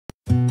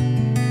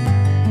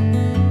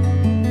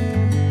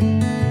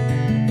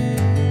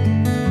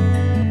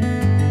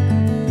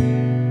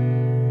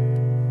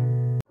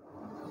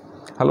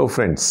Hello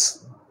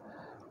friends,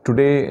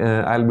 today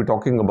I'll be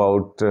talking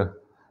about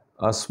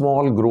a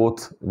small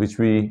growth which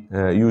we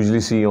usually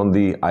see on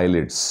the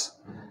eyelids,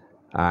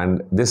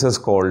 and this is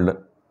called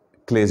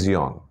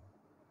Chalazion.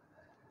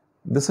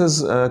 This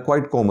is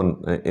quite common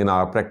in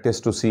our practice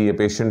to see a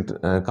patient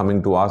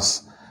coming to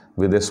us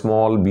with a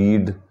small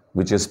bead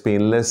which is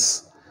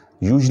painless,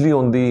 usually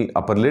on the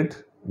upper lid,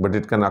 but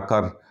it can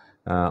occur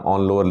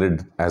on lower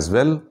lid as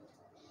well.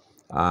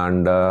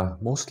 And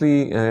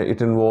mostly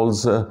it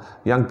involves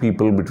young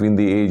people between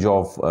the age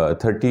of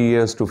 30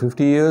 years to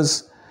 50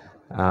 years,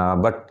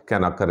 but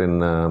can occur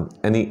in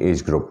any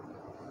age group.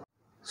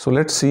 So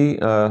let's see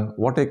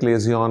what a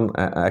Chalazion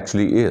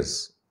actually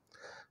is.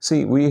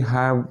 See, we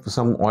have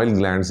some oil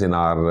glands in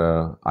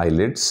our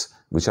eyelids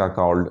which are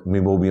called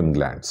meibomian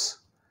glands.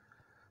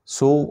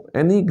 So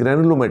any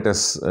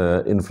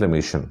granulomatous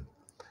inflammation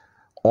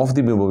of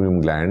the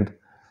meibomian gland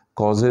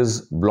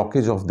causes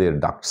blockage of their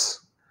ducts.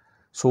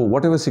 So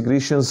whatever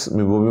secretions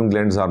meibomian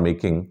glands are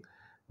making,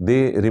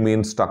 they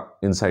remain stuck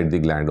inside the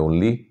gland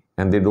only,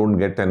 and they don't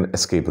get an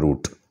escape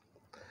route.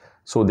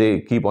 So they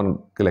keep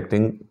on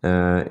collecting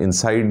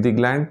inside the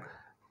gland,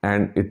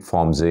 and it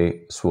forms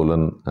a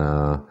swollen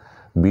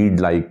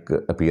bead-like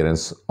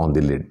appearance on the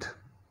lid.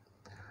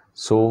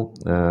 So,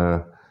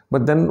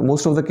 but then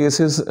most of the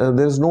cases,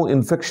 there is no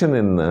infection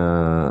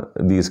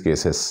in these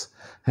cases.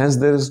 Hence,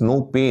 there is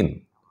no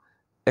pain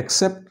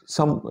except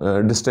some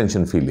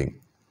distension feeling.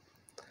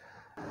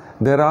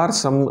 There are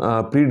some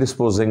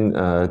predisposing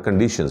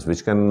conditions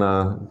which can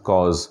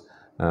cause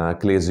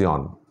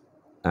Chalazion,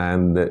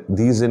 and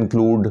these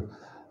include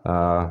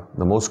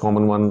the most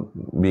common one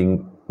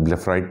being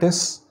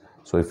blepharitis.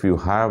 So if you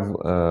have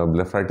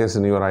blepharitis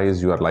in your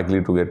eyes, you are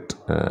likely to get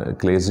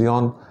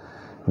Chalazion.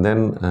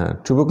 Then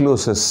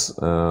tuberculosis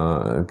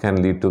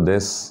can lead to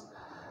this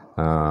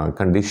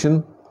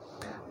condition,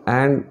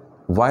 and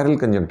viral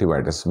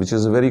conjunctivitis, which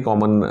is a very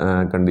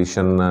common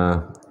condition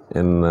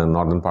in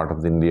northern part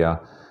of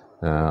India.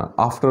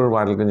 After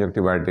viral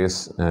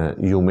conjunctivitis,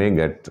 you may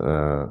get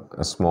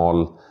a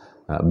small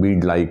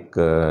bead-like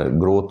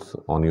growth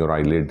on your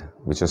eyelid,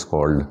 which is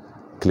called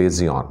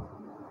Chalazion.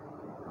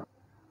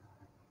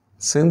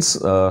 Since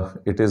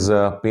it is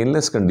a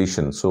painless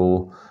condition,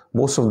 so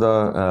most of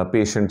the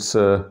patients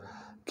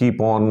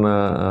keep on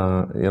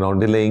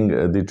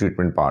delaying the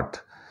treatment part.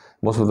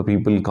 Most of the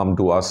people come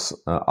to us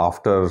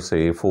after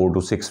say 4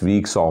 to 6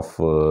 weeks of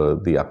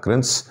the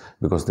occurrence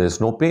because there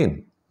is no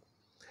pain.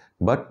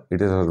 But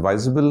it is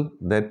advisable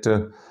that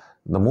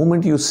the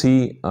moment you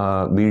see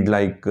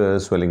bead-like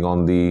swelling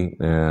on the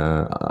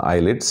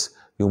eyelids,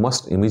 you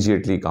must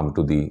immediately come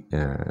to the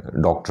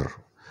doctor.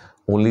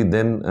 Only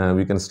then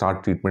we can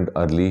start treatment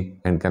early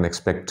and can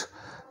expect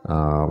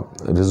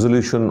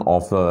resolution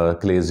of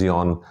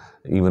Chalazion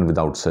even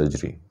without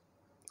surgery.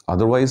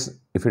 Otherwise,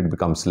 if it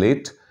becomes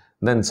late,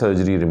 then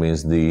surgery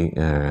remains the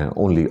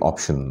only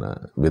option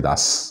with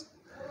us.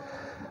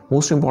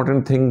 Most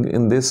important thing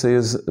in this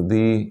is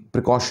the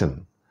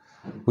precaution.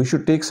 We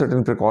should take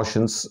certain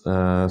precautions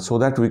so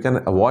that we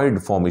can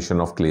avoid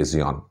formation of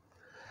Chalazion.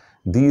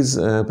 These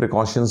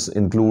precautions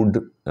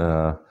include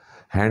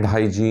hand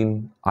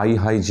hygiene, eye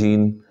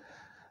hygiene,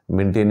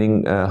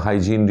 maintaining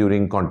hygiene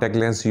during contact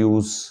lens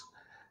use,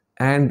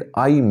 and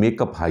eye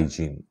makeup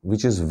hygiene,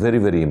 which is very,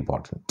 very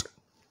important.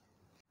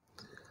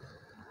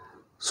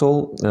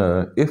 So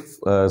if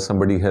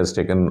somebody has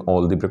taken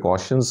all the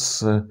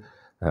precautions,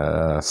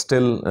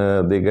 still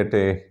they get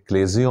a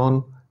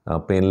Chalazion,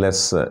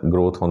 painless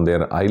growth on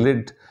their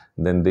eyelid,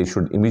 then they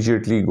should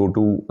immediately go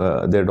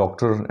to their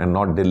doctor and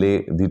not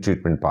delay the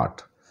treatment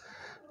part.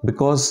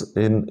 Because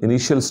in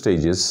initial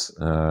stages,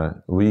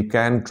 we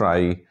can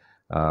try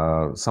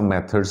some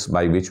methods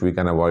by which we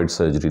can avoid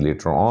surgery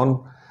later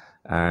on.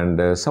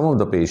 And some of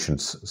the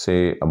patients,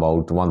 say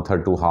about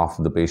 1/3 to half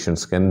the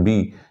patients, can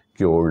be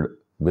cured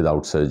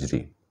without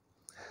surgery.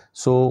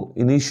 So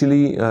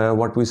initially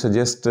what we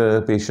suggest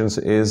patients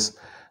is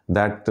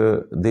that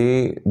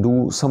they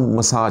do some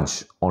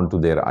massage onto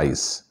their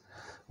eyes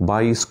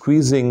by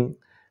squeezing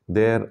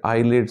their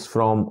eyelids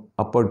from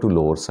upper to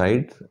lower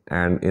side,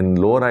 and in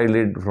lower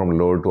eyelid from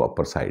lower to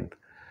upper side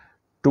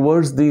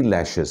towards the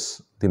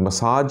lashes. The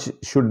massage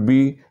should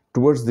be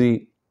towards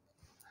the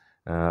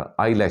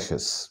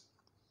eyelashes.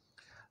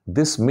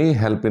 This may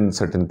help in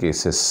certain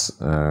cases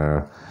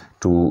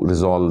to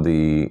resolve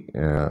the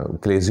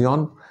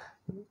Chalazion.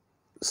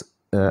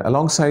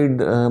 Alongside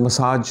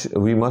massage,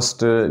 we must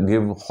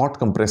give hot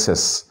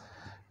compresses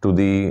to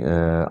the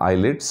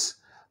eyelids,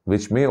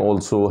 which may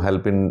also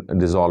help in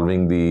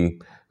dissolving the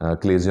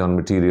Chalazion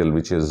material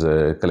which is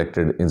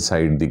collected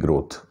inside the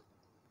growth.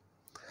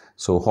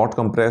 So hot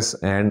compress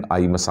and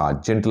eye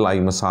massage, gentle eye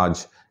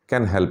massage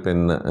can help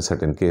in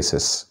certain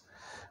cases.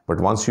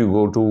 But once you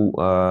go to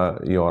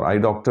your eye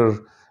doctor,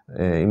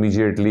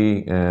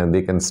 immediately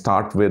they can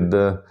start with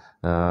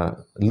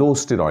low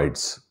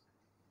steroids,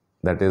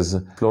 that is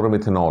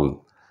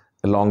chloromethanol,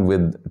 along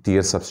with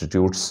tear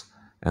substitutes,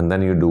 and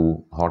then you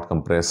do hot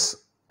compress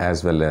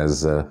as well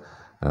as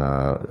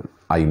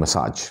eye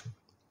massage.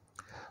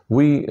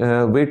 We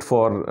wait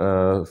for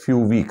a few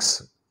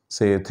weeks,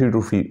 say 3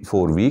 to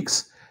 4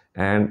 weeks,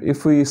 and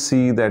if we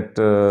see that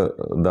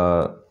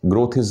the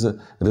growth is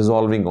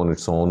resolving on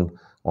its own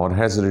or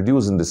has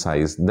reduced in the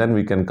size, then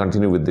we can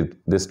continue with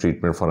this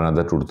treatment for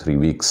another 2 to 3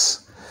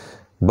 weeks.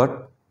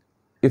 But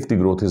if the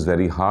growth is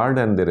very hard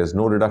and there is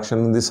no reduction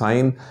in the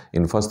sign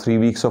in first 3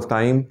 weeks of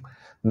time,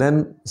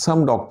 then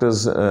some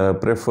doctors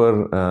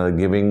prefer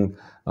giving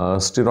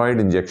steroid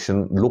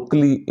injection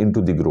locally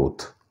into the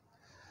growth.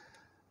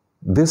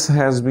 This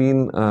has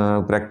been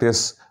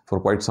practiced for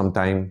quite some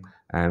time,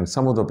 and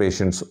some of the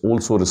patients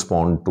also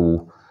respond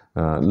to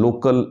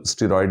local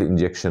steroid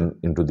injection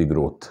into the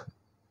growth.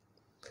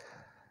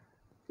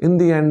 In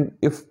the end,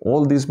 if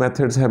all these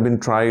methods have been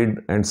tried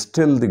and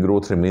still the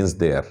growth remains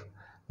there,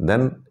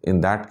 then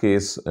in that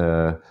case,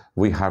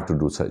 we have to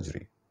do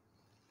surgery.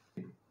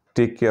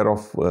 Take care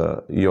of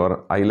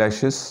your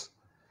eyelashes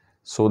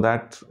so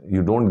that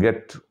you don't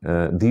get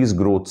these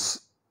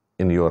growths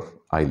in your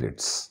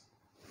eyelids.